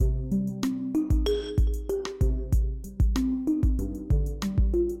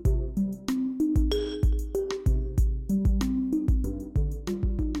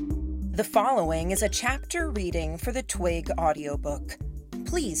The following is a chapter reading for the Twig audiobook.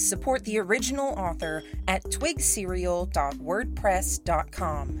 Please support the original author at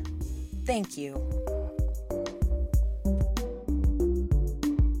twigserial.wordpress.com. Thank you.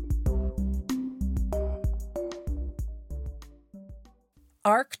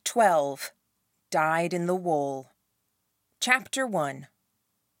 Arc 12, Dyed in the Wool. Chapter 1.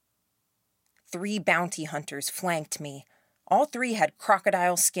 3 bounty hunters flanked me. All 3 had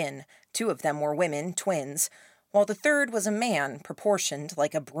crocodile skin. 2 of them were women, twins, while the third was a man, proportioned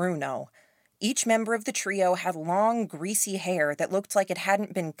like a Bruno. Each member of the trio had long, greasy hair that looked like it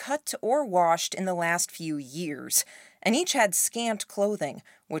hadn't been cut or washed in the last few years, and each had scant clothing,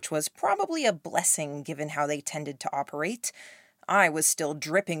 which was probably a blessing given how they tended to operate. I was still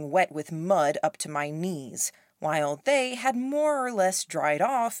dripping wet with mud up to my knees, while they had more or less dried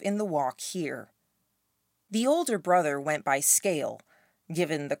off in the walk here. The older brother went by Scale.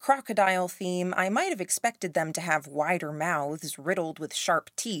 Given the crocodile theme, I might have expected them to have wider mouths riddled with sharp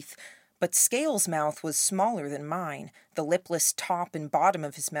teeth, but Scale's mouth was smaller than mine, the lipless top and bottom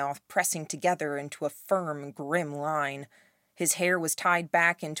of his mouth pressing together into a firm, grim line. His hair was tied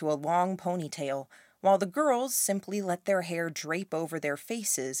back into a long ponytail, while the girls simply let their hair drape over their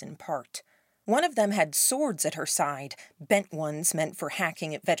faces in part. One of them had swords at her side, bent ones meant for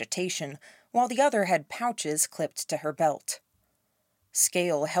hacking at vegetation, while the other had pouches clipped to her belt.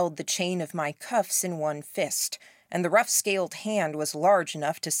 Scale held the chain of my cuffs in one fist, and the rough-scaled hand was large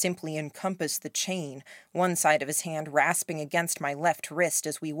enough to simply encompass the chain, one side of his hand rasping against my left wrist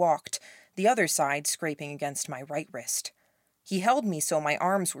as we walked, the other side scraping against my right wrist. He held me so my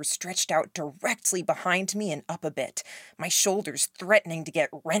arms were stretched out directly behind me and up a bit, my shoulders threatening to get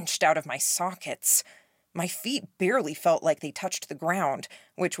wrenched out of my sockets. My feet barely felt like they touched the ground,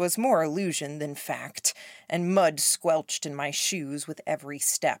 which was more illusion than fact, and mud squelched in my shoes with every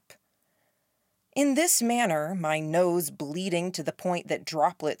step. In this manner, my nose bleeding to the point that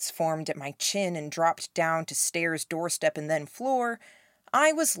droplets formed at my chin and dropped down to stairs, doorstep, and then floor,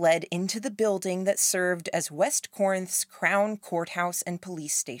 I was led into the building that served as West Corinth's Crown Courthouse and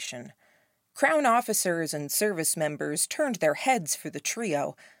Police Station. Crown officers and service members turned their heads for the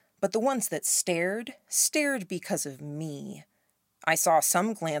trio, but the ones that stared because of me. I saw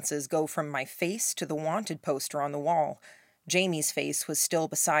some glances go from my face to the wanted poster on the wall. Jamie's face was still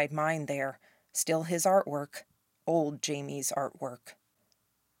beside mine there, still his artwork, old Jamie's artwork.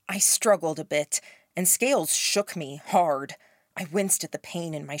 I struggled a bit, and Scales shook me hard. I winced at the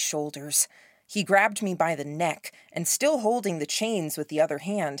pain in my shoulders. He grabbed me by the neck, and still holding the chains with the other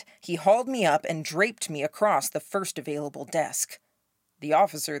hand, he hauled me up and draped me across the first available desk. The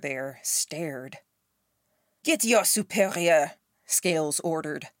officer there stared. "Get your superior," Scales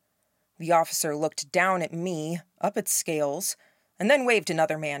ordered. The officer looked down at me, up at Scales, and then waved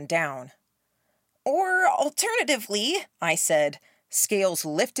another man down. "Or alternatively," I said. Scales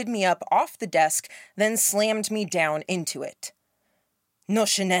lifted me up off the desk, then slammed me down into it. "No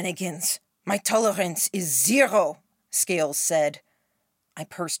shenanigans. My tolerance is 0, Scales said. I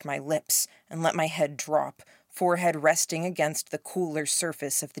pursed my lips and let my head drop, forehead resting against the cooler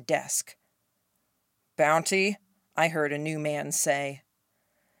surface of the desk. "Bounty?" I heard a new man say.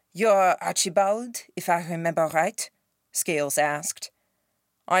 "You're Archibald, if I remember right?" Scales asked.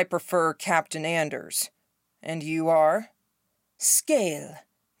 "I prefer Captain Anders. And you are?" "Scale.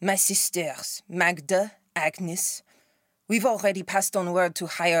 My sisters, Magda, Agnes. We've already passed on word to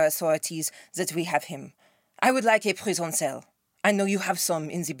higher authorities that we have him. I would like a prison cell. I know you have some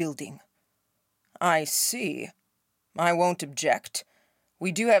in the building." "I see. I won't object.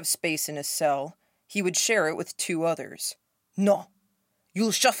 We do have space in a cell. He would share it with 2 others. "No.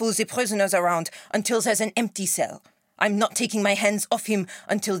 You'll shuffle the prisoners around until there's an empty cell. I'm not taking my hands off him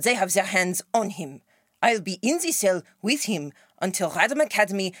until they have their hands on him. I'll be in the cell with him until Radom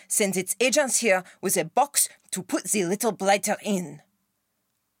Academy sends its agents here with a box to put the little blighter in."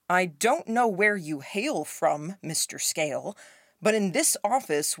 "I don't know where you hail from, Mr. Scale, but in this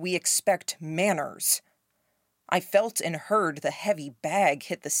office we expect manners." I felt and heard the heavy bag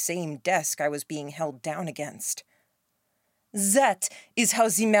hit the same desk I was being held down against. "That is how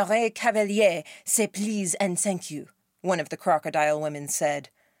the Marais Cavalier say please and thank you," one of the crocodile women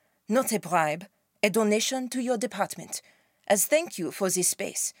said. "Not a bribe, a donation to your department, as thank you for the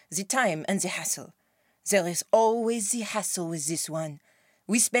space, the time, and the hassle. There is always the hassle with this one.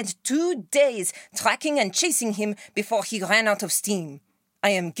 We spent 2 days tracking and chasing him before he ran out of steam. I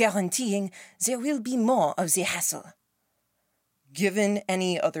am guaranteeing there will be more of the hassle." Given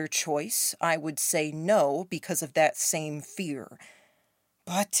any other choice, I would say no because of that same fear.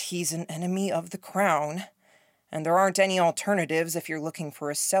 But he's an enemy of the crown, And there aren't any alternatives if you're looking for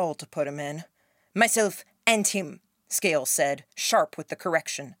a cell to put him in. Myself and him, Scales said, sharp with the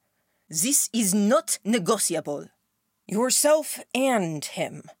correction. This is not negotiable. Yourself and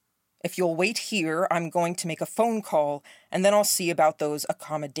him. If you'll wait here, I'm going to make a phone call, and then I'll see about those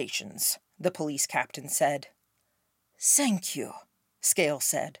accommodations, the police captain said. Thank you, Scales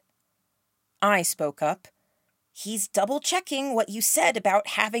said. I spoke up. He's double-checking what you said about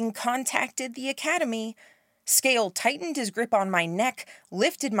having contacted the academy. Scale tightened his grip on my neck,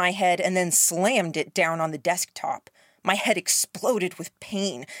 lifted my head, and then slammed it down on the desktop. My head exploded with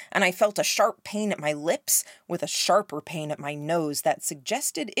pain, and I felt a sharp pain at my lips, with a sharper pain at my nose that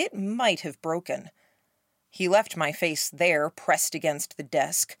suggested it might have broken. He left my face there, pressed against the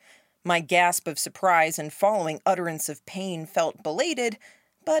desk. My gasp of surprise and following utterance of pain felt belated,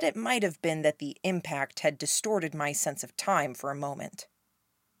 but it might have been that the impact had distorted my sense of time for a moment.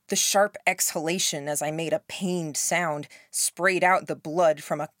 The sharp exhalation as I made a pained sound sprayed out the blood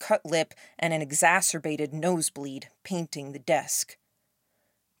from a cut lip and an exacerbated nosebleed, painting the desk.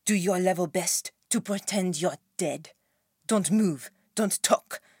 Do your level best to pretend you're dead. Don't move, don't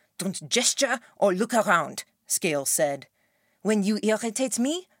talk, don't gesture or look around, Scales said. When you irritate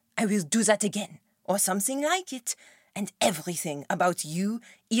me, I will do that again, or something like it, and everything about you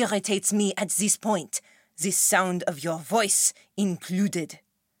irritates me at this point, the sound of your voice included.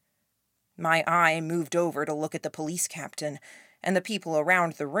 My eye moved over to look at the police captain and the people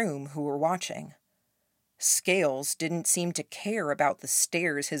around the room who were watching. Scales didn't seem to care about the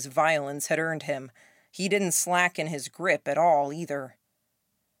stares his violence had earned him. He didn't slacken his grip at all, either.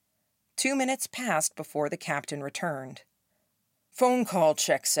 2 minutes passed before the captain returned. Phone call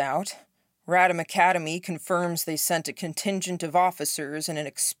checks out. Radham Academy confirms they sent a contingent of officers in an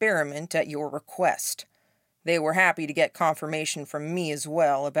experiment at your request. They were happy to get confirmation from me as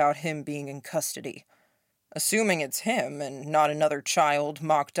well about him being in custody. Assuming it's him and not another child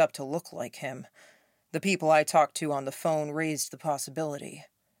mocked up to look like him. The people I talked to on the phone raised the possibility.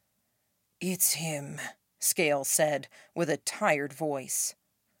 It's him, Scales said, with a tired voice.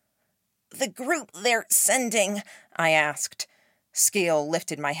 The group they're sending, I asked. Scale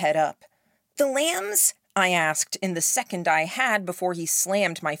lifted my head up. The Lambs? I asked in the second I had before he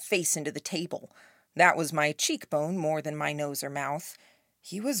slammed my face into the table. That was my cheekbone more than my nose or mouth.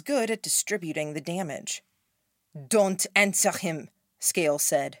 He was good at distributing the damage. Don't answer him, Scales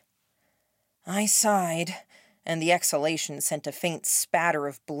said. I sighed, and the exhalation sent a faint spatter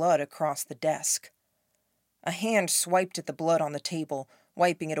of blood across the desk. A hand swiped at the blood on the table,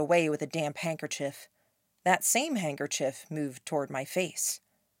 wiping it away with a damp handkerchief. That same handkerchief moved toward my face.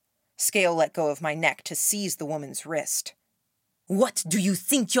 Scale let go of my neck to seize the woman's wrist. What do you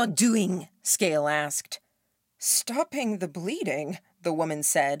think you're doing? Scale asked. Stopping the bleeding, the woman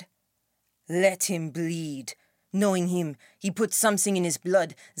said. Let him bleed. Knowing him, he put something in his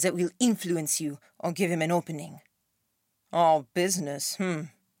blood that will influence you or give him an opening. All business,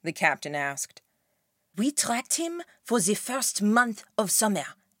 the captain asked. We tracked him for the first month of summer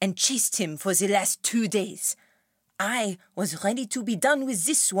and chased him for the last 2 days. I was ready to be done with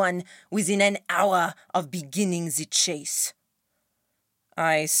this one within an hour of beginning the chase.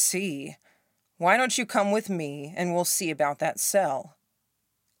 I see. Why don't you come with me and we'll see about that cell?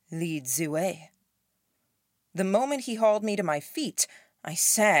 Lead the way. The moment he hauled me to my feet, I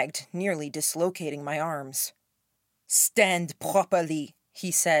sagged, nearly dislocating my arms. Stand properly,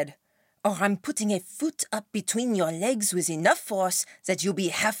 he said, or I'm putting a foot up between your legs with enough force that you'll be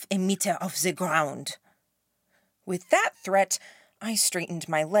half a meter off the ground. With that threat, I straightened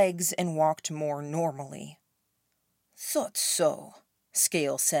my legs and walked more normally. Thought so,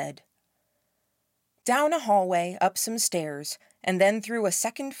 Scales said. Down a hallway, up some stairs, and then through a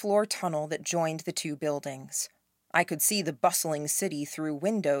second-floor tunnel that joined the two buildings. I could see the bustling city through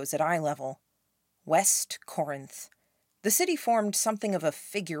windows at eye level. West Corinth. The city formed something of a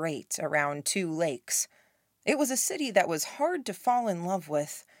figure eight around 2 lakes. It was a city that was hard to fall in love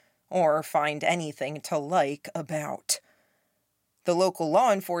with, or find anything to like about. The local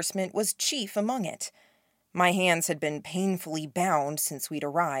law enforcement was chief among it. My hands had been painfully bound since we'd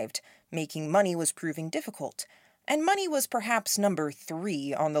arrived. Making money was proving difficult, and money was perhaps number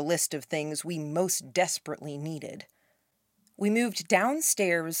 3 on the list of things we most desperately needed. We moved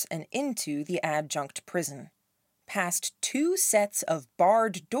downstairs and into the adjunct prison, past 2 sets of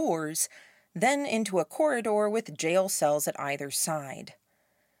barred doors, then into a corridor with jail cells at either side.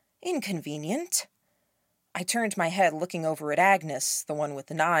 Inconvenient. I turned my head looking over at Agnes, the one with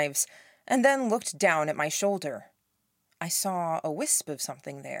the knives, and then looked down at my shoulder. I saw a wisp of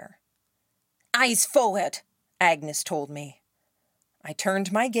something there. Eyes forward, Agnes told me. I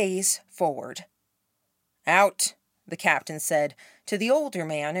turned my gaze forward. Out, the captain said to the older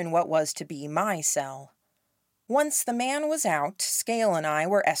man in what was to be my cell. Once the man was out, Scale and I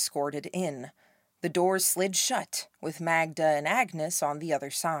were escorted in. The doors slid shut, with Magda and Agnes on the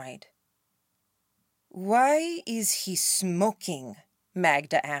other side. "Why is he smoking?"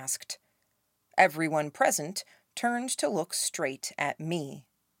 Magda asked. Everyone present turned to look straight at me.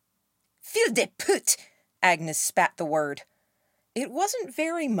 "Fil de pute!" Agnes spat the word. It wasn't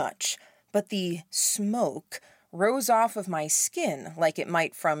very much, but the smoke rose off of my skin like it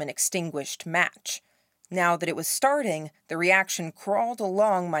might from an extinguished match. Now that it was starting, the reaction crawled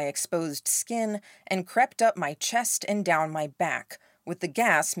along my exposed skin and crept up my chest and down my back, with the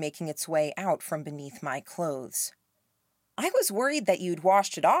gas making its way out from beneath my clothes. "I was worried that you'd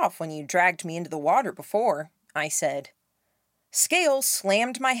washed it off when you dragged me into the water before," I said. Scale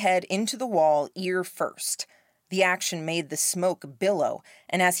slammed my head into the wall ear first. The action made the smoke billow,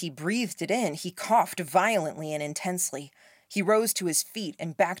 and as he breathed it in, he coughed violently and intensely. He rose to his feet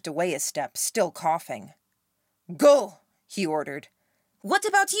and backed away a step, still coughing. "Go," he ordered. "What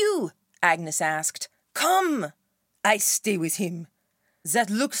about you?" Agnes asked. "Come." "I stay with him." "That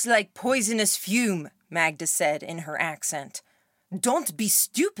looks like poisonous fume," Magda said in her accent. "Don't be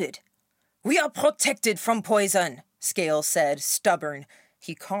stupid." "We are protected from poison," Scale said, stubborn.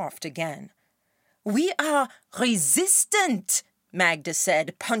 He coughed again. "We are resistant," Magda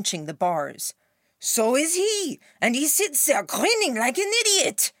said, punching the bars. "So is he, and he sits there grinning like an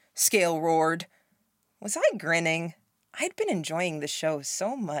idiot," Scale roared. Was I grinning? I'd been enjoying the show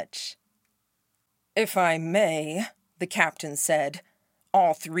so much. "If I may," the captain said.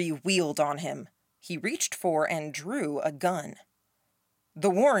 All three wheeled on him. He reached for and drew a gun. "The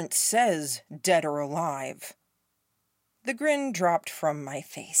warrant says dead or alive." The grin dropped from my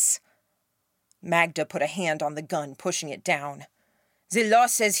face. Magda put a hand on the gun, pushing it down. "The law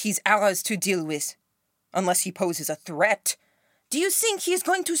says he's ours to deal with. Unless he poses a threat." "Do you think he's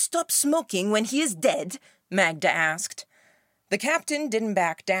going to stop smoking when he is dead?" Magda asked. The captain didn't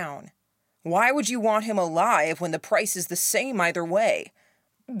back down. "Why would you want him alive when the price is the same either way?"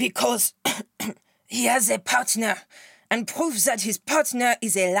 "Because he has a partner, and proof that his partner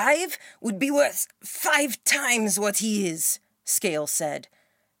is alive would be worth 5 times what he is," Scale said.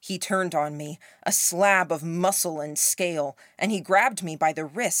 He turned on me, a slab of muscle and scale, and he grabbed me by the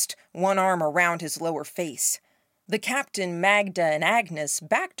wrist, one arm around his lower face. The captain, Magda, and Agnes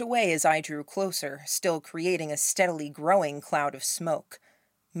backed away as I drew closer, still creating a steadily growing cloud of smoke.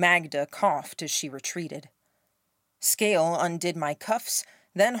 Magda coughed as she retreated. Scale undid my cuffs,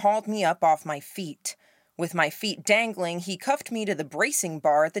 then hauled me up off my feet. With my feet dangling, he cuffed me to the bracing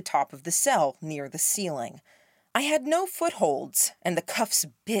bar at the top of the cell, near the ceiling. I had no footholds, and the cuffs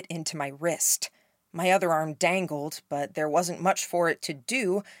bit into my wrist. My other arm dangled, but there wasn't much for it to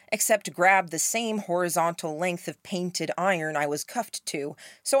do except grab the same horizontal length of painted iron I was cuffed to,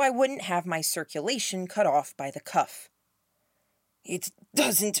 so I wouldn't have my circulation cut off by the cuff. "It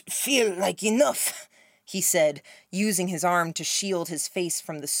doesn't feel like enough," he said, using his arm to shield his face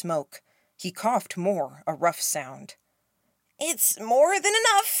from the smoke. He coughed more, a rough sound. "It's more than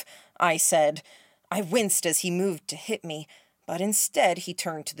enough," I said. I winced as he moved to hit me, but instead he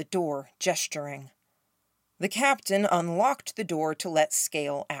turned to the door, gesturing. The captain unlocked the door to let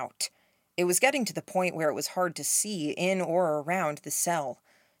Scale out. It was getting to the point where it was hard to see in or around the cell.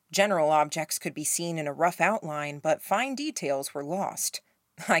 General objects could be seen in a rough outline, but fine details were lost.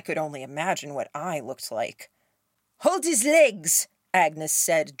 I could only imagine what I looked like. "Hold his legs," Agnes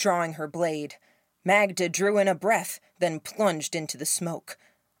said, drawing her blade. Magda drew in a breath, then plunged into the smoke.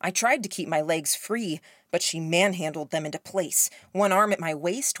 I tried to keep my legs free, but she manhandled them into place, one arm at my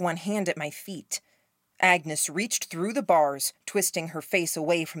waist, one hand at my feet. Agnes reached through the bars, twisting her face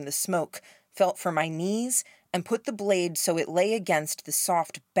away from the smoke, felt for my knees, and put the blade so it lay against the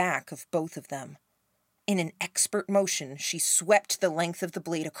soft back of both of them. In an expert motion, she swept the length of the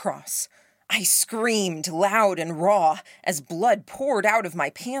blade across. I screamed, loud and raw, as blood poured out of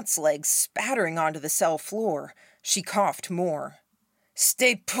my pants legs, spattering onto the cell floor. She coughed more.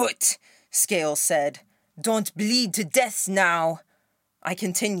 "Stay put," Scale said. "Don't bleed to death now." I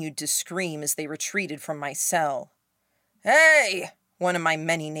continued to scream as they retreated from my cell. "Hey!" one of my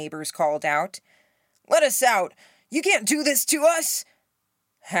many neighbors called out. "Let us out! You can't do this to us!"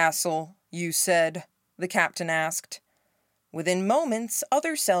 "Hassel, you said?" the captain asked. Within moments,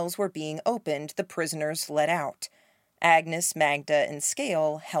 other cells were being opened, the prisoners let out. Agnes, Magda, and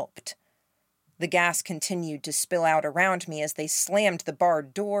Scale helped. The gas continued to spill out around me as they slammed the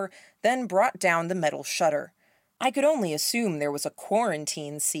barred door, then brought down the metal shutter. I could only assume there was a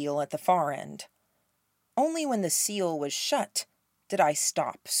quarantine seal at the far end. Only when the seal was shut did I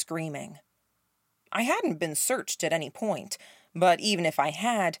stop screaming. I hadn't been searched at any point, but even if I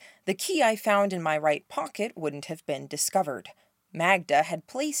had, the key I found in my right pocket wouldn't have been discovered. Magda had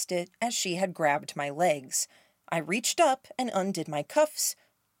placed it as she had grabbed my legs. I reached up and undid my cuffs,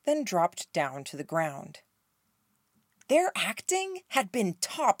 then dropped down to the ground. Their acting had been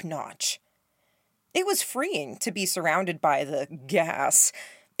top-notch. It was freeing to be surrounded by the gas.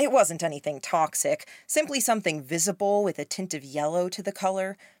 It wasn't anything toxic, simply something visible with a tint of yellow to the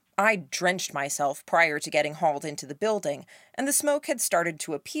color. I'd drenched myself prior to getting hauled into the building, and the smoke had started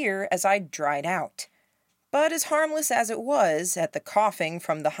to appear as I'd dried out. But as harmless as it was, at the coughing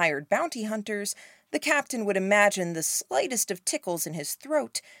from the hired bounty hunters, the captain would imagine the slightest of tickles in his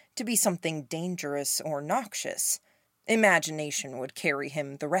throat to be something dangerous or noxious. Imagination would carry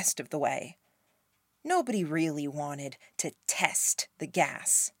him the rest of the way. Nobody really wanted to test the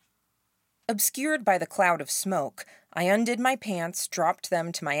gas. Obscured by the cloud of smoke, I undid my pants, dropped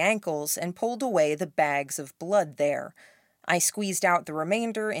them to my ankles, and pulled away the bags of blood there. I squeezed out the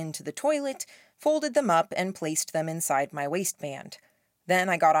remainder into the toilet, folded them up, and placed them inside my waistband. Then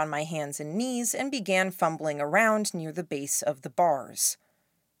I got on my hands and knees and began fumbling around near the base of the bars.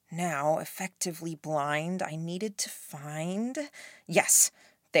 Now, effectively blind, I needed to find... Yes,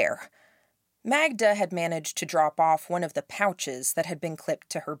 there. Magda had managed to drop off one of the pouches that had been clipped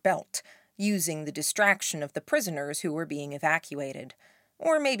to her belt, using the distraction of the prisoners who were being evacuated.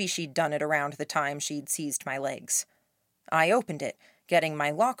 Or maybe she'd done it around the time she'd seized my legs. I opened it, getting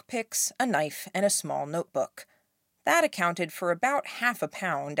my lockpicks, a knife, and a small notebook. That accounted for about 1/2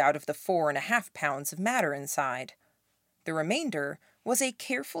 pound out of the 4.5 pounds of matter inside. The remainder was a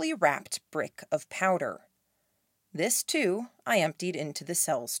carefully wrapped brick of powder. This, too, I emptied into the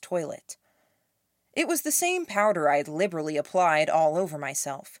cell's toilet. It was the same powder I'd liberally applied all over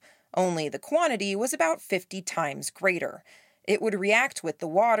myself, only the quantity was about 50 times greater. It would react with the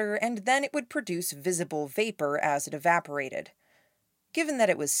water, and then it would produce visible vapor as it evaporated. Given that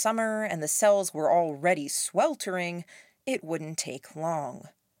it was summer and the cells were already sweltering, it wouldn't take long.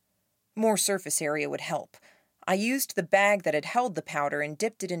 More surface area would help. I used the bag that had held the powder and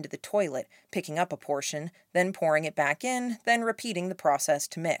dipped it into the toilet, picking up a portion, then pouring it back in, then repeating the process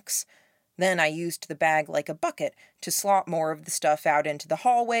to mix. Then I used the bag like a bucket to slop more of the stuff out into the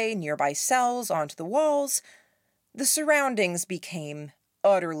hallway, nearby cells, onto the walls. The surroundings became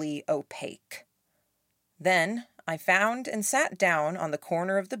utterly opaque. Then I found and sat down on the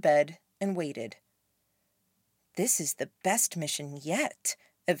corner of the bed and waited. "This is the best mission yet,"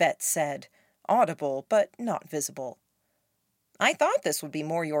 Yvette said, audible but not visible. "I thought this would be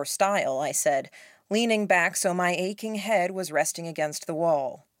more your style," I said, leaning back so my aching head was resting against the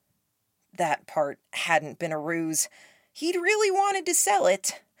wall. That part hadn't been a ruse. He'd really wanted to sell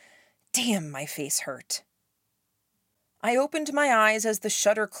it. Damn, my face hurt. I opened my eyes as the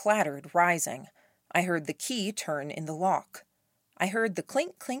shutter clattered, rising. I heard the key turn in the lock. I heard the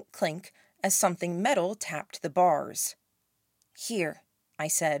clink, clink, clink as something metal tapped the bars. "Here," I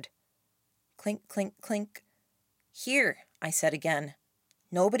said. Clink, clink, clink. "Here," I said again.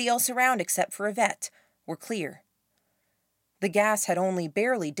 "Nobody else around except for Yvette. We're clear." The gas had only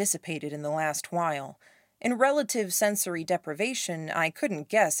barely dissipated in the last while. In relative sensory deprivation, I couldn't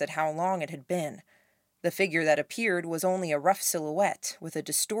guess at how long it had been. The figure that appeared was only a rough silhouette with a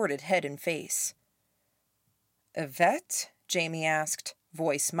distorted head and face. "Yvette?" Jamie asked,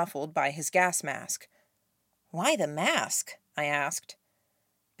 voice muffled by his gas mask. "Why the mask?" I asked.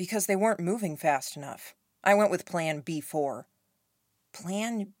 "Because they weren't moving fast enough. I went with Plan B4.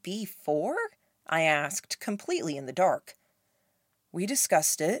 "Plan B4? I asked, completely in the dark. "We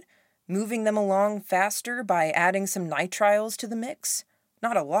discussed it, moving them along faster by adding some nitriles to the mix.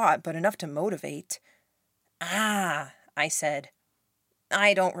 Not a lot, but enough to motivate." "Ah," I said.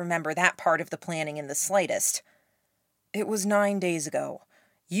 "I don't remember that part of the planning in the slightest." "It was 9 days ago.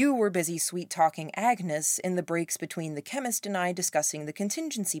 You were busy sweet-talking Agnes in the breaks between the chemist and I discussing the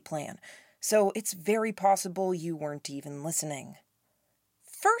contingency plan, so it's very possible you weren't even listening."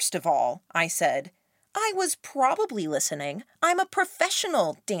 "First of all," I said, "I was probably listening. I'm a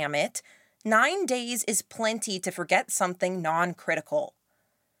professional, damn it. 9 days is plenty to forget something non-critical."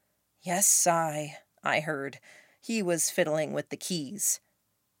 "Yes, I heard. He was fiddling with the keys."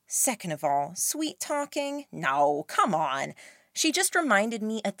 "Second of all, sweet-talking? No, come on. She just reminded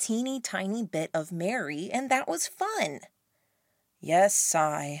me a teeny tiny bit of Mary, and that was fun." "Yes,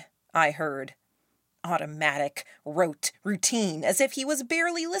 I heard." Automatic, rote, routine, as if he was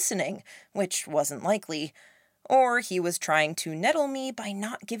barely listening, which wasn't likely, or he was trying to nettle me by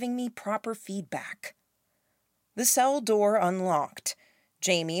not giving me proper feedback. The cell door unlocked.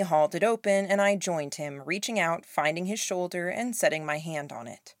 Jamie hauled it open, and I joined him, reaching out, finding his shoulder, and setting my hand on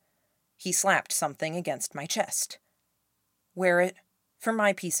it. He slapped something against my chest. Wear it, for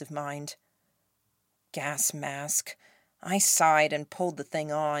my peace of mind. Gas mask. I sighed and pulled the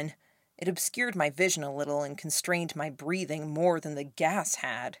thing on. It obscured my vision a little and constrained my breathing more than the gas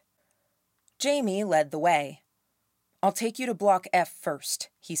had. Jamie led the way. I'll take you to Block F first,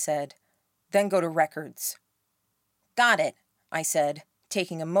 he said. Then go to records. Got it, I said,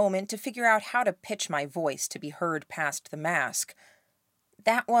 taking a moment to figure out how to pitch my voice to be heard past the mask.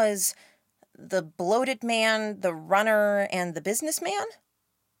 That was the bloated man, the runner, and the businessman?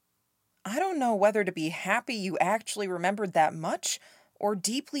 I don't know whether to be happy you actually remembered that much, or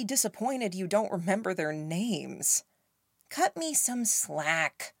deeply disappointed you don't remember their names. Cut me some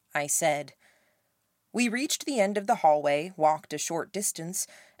slack, I said. We reached the end of the hallway, walked a short distance,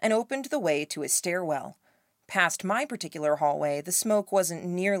 and opened the way to a stairwell. Past my particular hallway, the smoke wasn't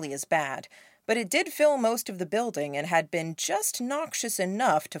nearly as bad, but it did fill most of the building and had been just noxious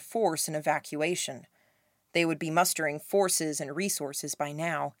enough to force an evacuation. They would be mustering forces and resources by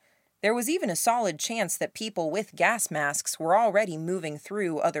now. There was even a solid chance that people with gas masks were already moving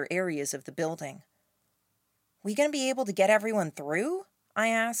through other areas of the building. We gonna be able to get everyone through? I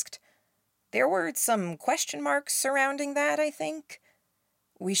asked. There were some question marks surrounding that, I think.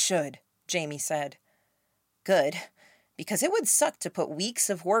 We should, Jamie said. Good, because it would suck to put weeks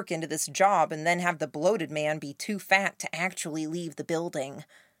of work into this job and then have the bloated man be too fat to actually leave the building.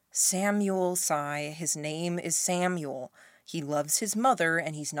 Samuel, sigh. His name is Samuel. He loves his mother,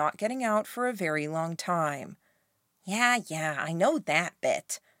 and he's not getting out for a very long time. Yeah, I know that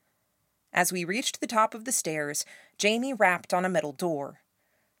bit. As we reached the top of the stairs, Jamie rapped on a metal door.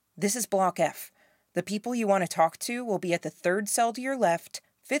 This is Block F. The people you want to talk to will be at the 3rd cell to your left,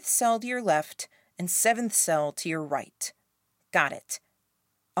 5th cell to your left, and 7th cell to your right. Got it.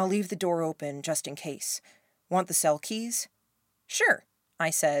 I'll leave the door open just in case. Want the cell keys? Sure,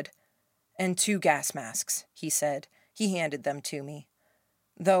 I said. And 2 gas masks, he said. He handed them to me.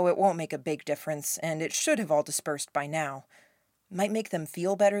 Though it won't make a big difference, and it should have all dispersed by now. Might make them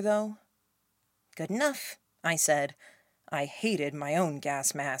feel better, though. Good enough, I said. I hated my own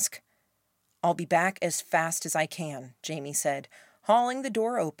gas mask. I'll be back as fast as I can, Jamie said, hauling the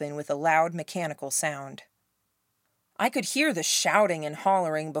door open with a loud mechanical sound. I could hear the shouting and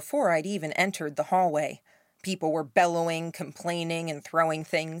hollering before I'd even entered the hallway. People were bellowing, complaining, and throwing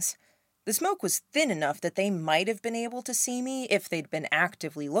things. The smoke was thin enough that they might have been able to see me if they'd been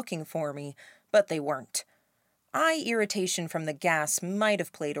actively looking for me, but they weren't. Eye irritation from the gas might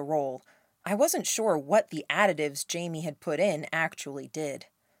have played a role. I wasn't sure what the additives Jamie had put in actually did.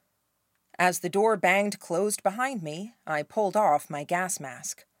 As the door banged closed behind me, I pulled off my gas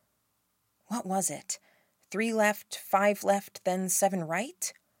mask. What was it? 3 left, 5 left, then 7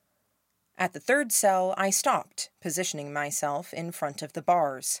 right? At the 3rd cell, I stopped, positioning myself in front of the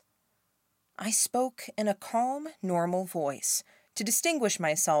bars. I spoke in a calm, normal voice to distinguish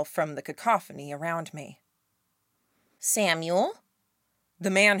myself from the cacophony around me. Samuel?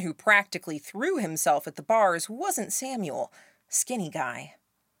 The man who practically threw himself at the bars wasn't Samuel, skinny guy.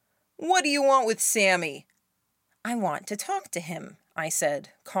 What do you want with Sammy? I want to talk to him, I said,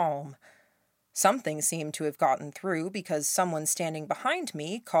 calm. Something seemed to have gotten through because someone standing behind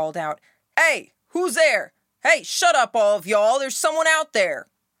me called out, Hey, who's there? Hey, shut up all of y'all, there's someone out there.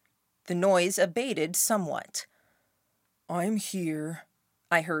 The noise abated somewhat. I'm here,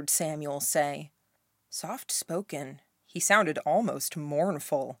 I heard Samuel say. Soft-spoken. He sounded almost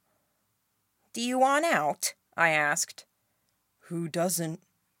mournful. Do you want out? I asked. Who doesn't?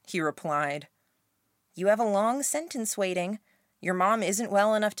 He replied. You have a long sentence waiting. Your mom isn't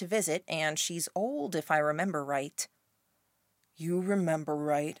well enough to visit, and she's old if I remember right. You remember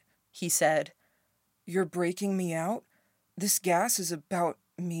right, he said. You're breaking me out? This gas is about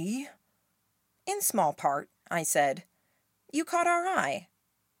me? In small part, I said. You caught our eye.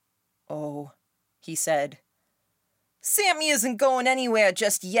 Oh, he said. Sammy isn't going anywhere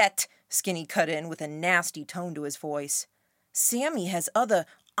just yet, Skinny cut in with a nasty tone to his voice. Sammy has other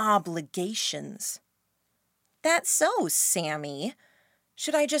obligations. That's so, Sammy.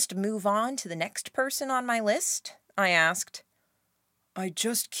 Should I just move on to the next person on my list? I asked. I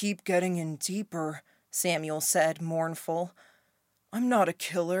just keep getting in deeper, Samuel said, mournful. I'm not a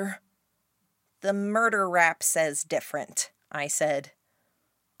killer. The murder rap says different, I said.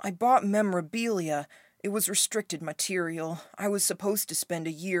 I bought memorabilia. It was restricted material. I was supposed to spend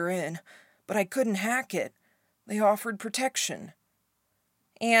a year in, but I couldn't hack it. They offered protection.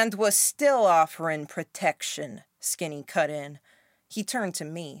 And was still offering protection, Skinny cut in. He turned to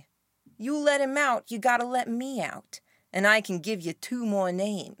me. You let him out, you gotta let me out, and I can give you 2 more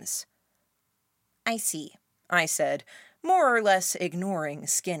names. I see, I said, more or less ignoring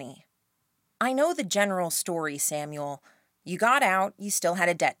Skinny. I know the general story, Samuel. You got out, you still had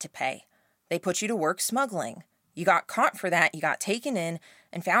a debt to pay. They put you to work smuggling. You got caught for that, you got taken in,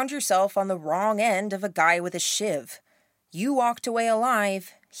 and found yourself on the wrong end of a guy with a shiv. You walked away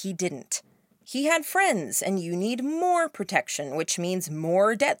alive, he didn't. He had friends, and you need more protection, which means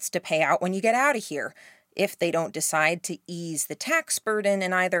more debts to pay out when you get out of here, if they don't decide to ease the tax burden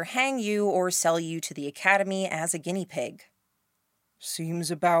and either hang you or sell you to the academy as a guinea pig.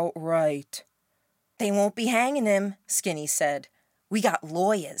 Seems about right. They won't be hanging him, Skinny said. We got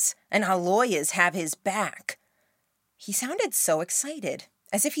lawyers, and our lawyers have his back. He sounded so excited,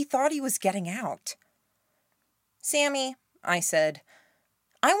 as if he thought he was getting out. Sammy, I said,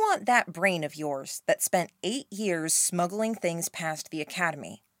 I want that brain of yours that spent 8 years smuggling things past the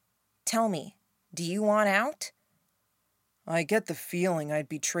academy. Tell me, do you want out? I get the feeling I'd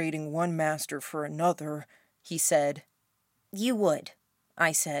be trading one master for another, he said. You would,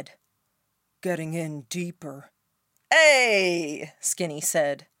 I said. Getting in deeper. Hey, Skinny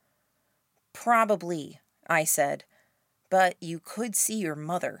said. Probably, I said, but you could see your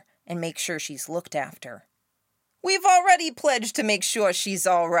mother and make sure she's looked after. We've already pledged to make sure she's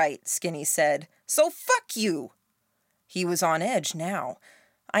all right, Skinny said, so fuck you. He was on edge now.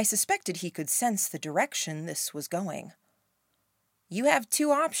 I suspected he could sense the direction this was going. You have 2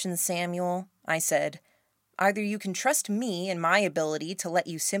 options, Samuel, I said. Either you can trust me and my ability to let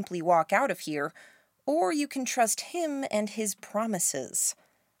you simply walk out of here, or you can trust him and his promises.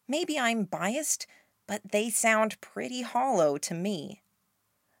 Maybe I'm biased, but they sound pretty hollow to me.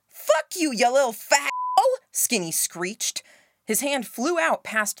 Fuck you, you little fat Skinny screeched. His hand flew out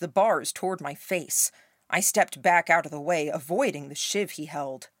past the bars toward my face. I stepped back out of the way, avoiding the shiv he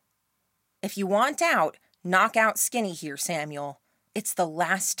held. If you want out, knock out Skinny here, Samuel. It's the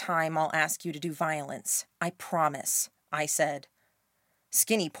last time I'll ask you to do violence. I promise, I said.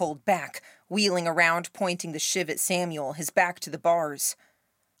 Skinny pulled back, wheeling around, pointing the shiv at Samuel, his back to the bars.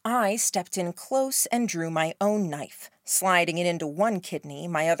 I stepped in close and drew my own knife, sliding it into one kidney,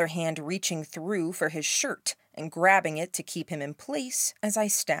 my other hand reaching through for his shirt and grabbing it to keep him in place as I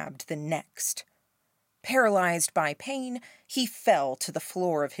stabbed the next. Paralyzed by pain, he fell to the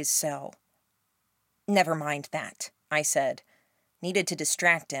floor of his cell. Never mind that, I said. Needed to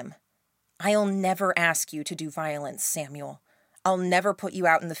distract him. I'll never ask you to do violence, Samuel. I'll never put you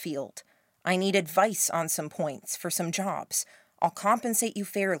out in the field. I need advice on some points for some jobs. I'll compensate you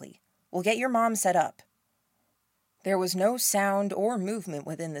fairly. We'll get your mom set up. There was no sound or movement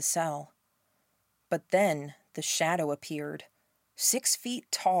within the cell. But then the shadow appeared. 6 feet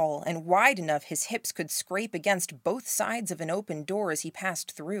tall and wide enough his hips could scrape against both sides of an open door as he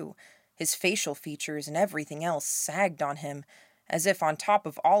passed through. His facial features and everything else sagged on him, as if on top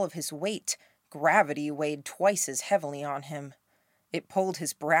of all of his weight, gravity weighed twice as heavily on him. It pulled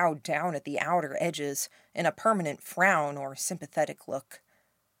his brow down at the outer edges in a permanent frown or sympathetic look.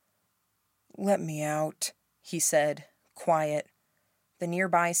 Let me out, he said, quiet. The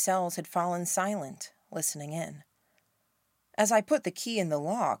nearby cells had fallen silent, listening in. As I put the key in the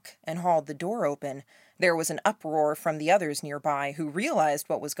lock and hauled the door open, there was an uproar from the others nearby who realized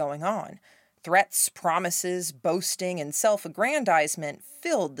what was going on. Threats, promises, boasting, and self-aggrandizement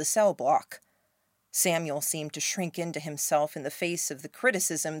filled the cell block. Samuel seemed to shrink into himself in the face of the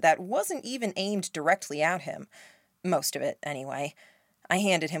criticism that wasn't even aimed directly at him. Most of it, anyway. I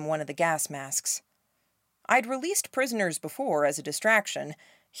handed him one of the gas masks. I'd released prisoners before as a distraction.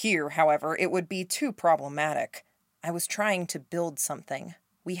 Here, however, it would be too problematic. I was trying to build something.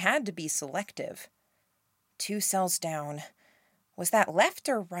 We had to be selective. 2 cells down. Was that left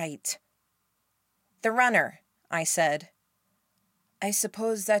or right? The runner, I said. I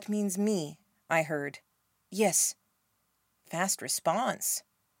suppose that means me, I heard. Yes. Fast response.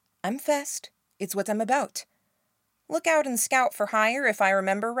 I'm fast. It's what I'm about. Look out and scout for hire, if I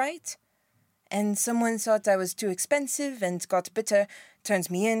remember right. And someone thought I was too expensive and got bitter, turns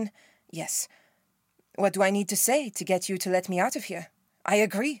me in. Yes. What do I need to say to get you to let me out of here? I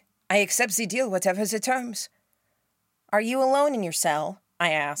agree. I accept the deal, whatever the terms. Are you alone in your cell?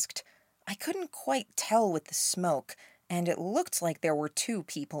 I asked. I couldn't quite tell with the smoke, and it looked like there were 2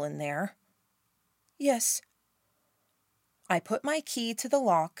 people in there. Yes. I put my key to the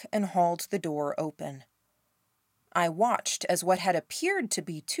lock and hauled the door open. I watched as what had appeared to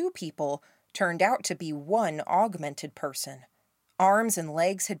be 2 people turned out to be 1 augmented person. Arms and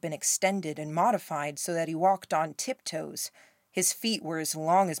legs had been extended and modified so that he walked on tiptoes. His feet were as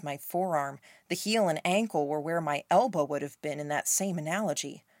long as my forearm. The heel and ankle were where my elbow would have been in that same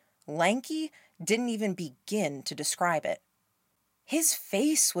analogy. Lanky didn't even begin to describe it. His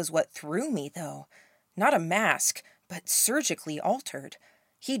face was what threw me, though. Not a mask, but surgically altered.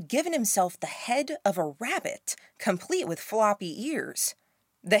 He'd given himself the head of a rabbit, complete with floppy ears.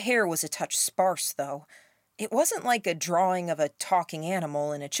 The hair was a touch sparse, though. It wasn't like a drawing of a talking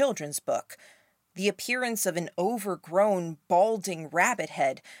animal in a children's book. The appearance of an overgrown, balding rabbit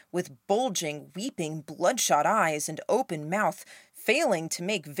head with bulging, weeping, bloodshot eyes and open mouth, failing to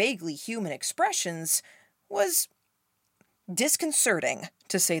make vaguely human expressions, was disconcerting,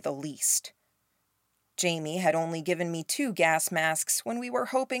 to say the least. Jamie had only given me 2 gas masks when we were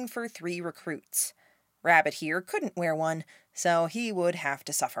hoping for 3 recruits. Rabbit here couldn't wear one, so he would have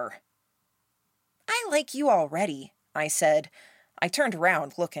to suffer. "I like you already," I said. I turned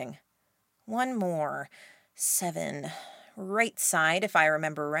around, looking. 1 more. 7. Right side, if I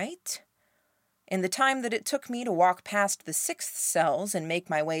remember right. In the time that it took me to walk past the 6th cells and make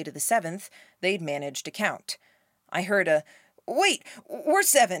my way to the 7th, they'd managed to count. I heard a, "Wait, we're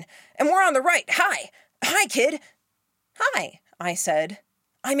 7, and we're on the right. Hi! Hi, kid!" "Hi," I said.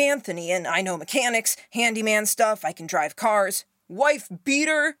 "I'm Anthony, and I know mechanics, handyman stuff, I can drive cars." "Wife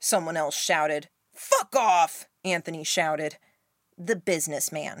beater!" someone else shouted. "Fuck off!" Anthony shouted. "The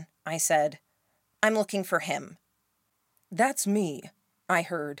businessman," I said. "I'm looking for him." "That's me," I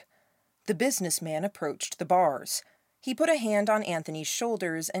heard. The businessman approached the bars. He put a hand on Anthony's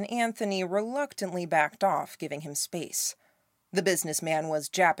shoulders, and Anthony reluctantly backed off, giving him space. The businessman was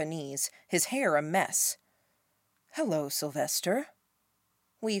Japanese, his hair a mess. "Hello, Sylvester."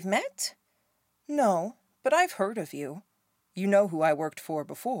 "We've met?" "No, but I've heard of you. You know who I worked for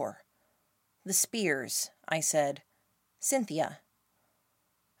before." "The Spears," I said. "Cynthia."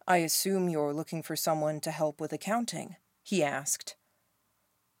 "I assume you're looking for someone to help with accounting?" he asked.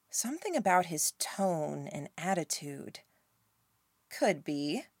 Something about his tone and attitude. "Could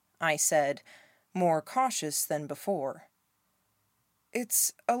be," I said, more cautious than before.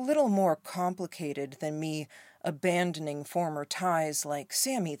 "It's a little more complicated than me abandoning former ties like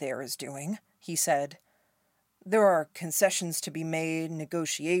Sammy there is doing," he said. "There are concessions to be made,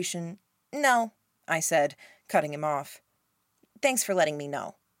 negotiation—" "No," I said, cutting him off. "Thanks for letting me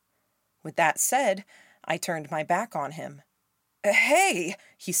know." With that said, I turned my back on him. "Hey,"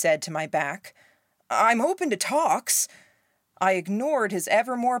 he said to my back, "I'm open to talks." I ignored his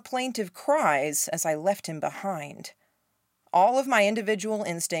ever more plaintive cries as I left him behind. All of my individual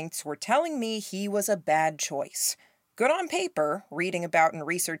instincts were telling me he was a bad choice. Good on paper, reading about and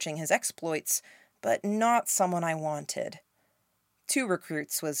researching his exploits, but not someone I wanted. 2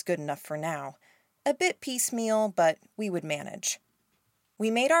 recruits was good enough for now. A bit piecemeal, but we would manage. We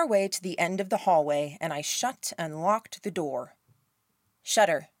made our way to the end of the hallway, and I shut and locked the door.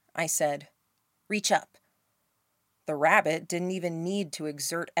 "Shutter," I said. "Reach up." The rabbit didn't even need to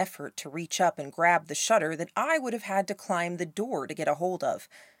exert effort to reach up and grab the shutter that I would have had to climb the door to get a hold of.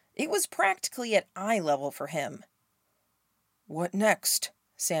 It was practically at eye level for him. "What next?"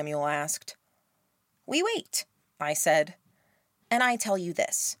 Samuel asked. "We wait," I said. "And I tell you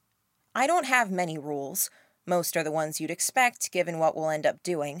this. I don't have many rules. Most are the ones you'd expect, given what we'll end up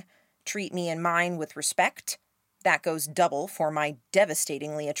doing. Treat me and mine with respect. That goes double for my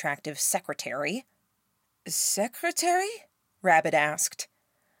devastatingly attractive secretary." "Secretary?" Rabbit asked.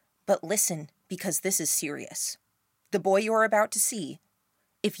 "But listen, because this is serious. The boy you're about to see,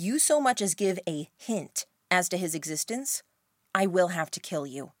 if you so much as give a hint as to his existence, I will have to kill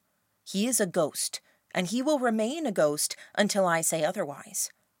you. He is a ghost, and he will remain a ghost until I say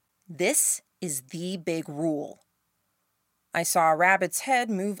otherwise. This is the big rule." I saw Rabbit's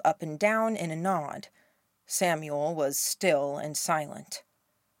head move up and down in a nod. Samuel was still and silent.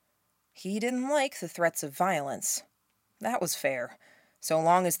 He didn't like the threats of violence. That was fair, so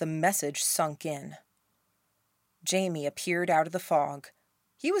long as the message sunk in. Jamie appeared out of the fog.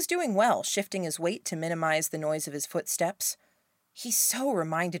 He was doing well, shifting his weight to minimize the noise of his footsteps. He so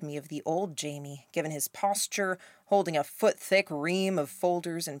reminded me of the old Jamie, given his posture, holding a foot-thick ream of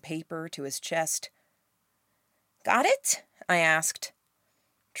folders and paper to his chest. "Got it?" I asked.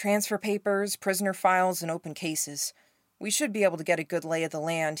 "Transfer papers, prisoner files, and open cases. We should be able to get a good lay of the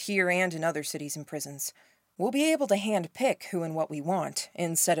land here and in other cities and prisons. We'll be able to hand-pick who and what we want,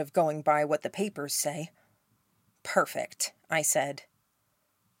 instead of going by what the papers say." "Perfect," I said.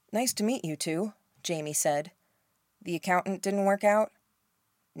 "Nice to meet you two," Jamie said. "The accountant didn't work out?"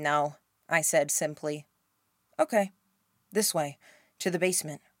 "No," I said simply. "Okay. This way, to the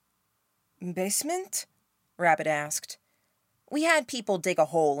basement." "Basement?" Rabbit asked. "We had people dig a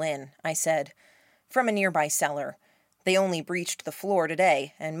hole in," I said, "from a nearby cellar. They only breached the floor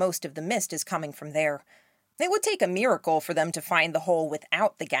today, and most of the mist is coming from there. It would take a miracle for them to find the hole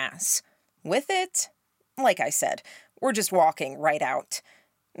without the gas. With it, like I said, we're just walking right out.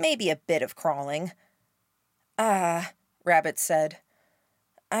 Maybe a bit of crawling." Rabbit said.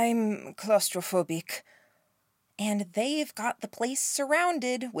 I'm claustrophobic. And they've got the place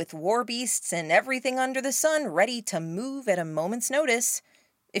surrounded with war beasts and everything under the sun ready to move at a moment's notice.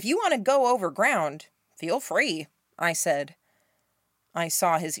 If you want to go over ground, feel free, I said. I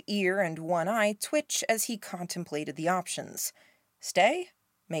saw his ear and one eye twitch as he contemplated the options. Stay?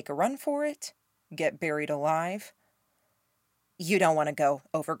 Make a run for it? Get buried alive? You don't want to go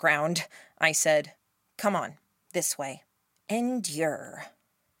over ground, I said. Come on, this way. Endure.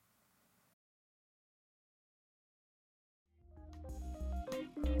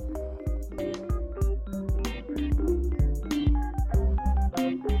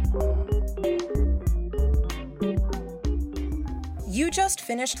 You just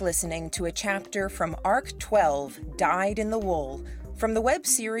finished listening to a chapter from Arc 12, Dyed in the Wool, from the web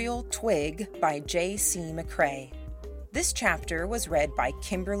serial Twig by J.C. McCrae. This chapter was read by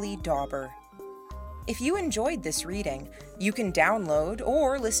Kimberly Dauber. If you enjoyed this reading, you can download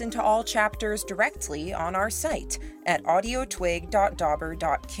or listen to all chapters directly on our site at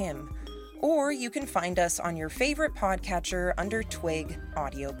audiotwig.dauber.kim, or you can find us on your favorite podcatcher under Twig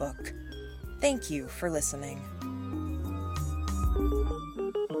Audiobook. Thank you for listening.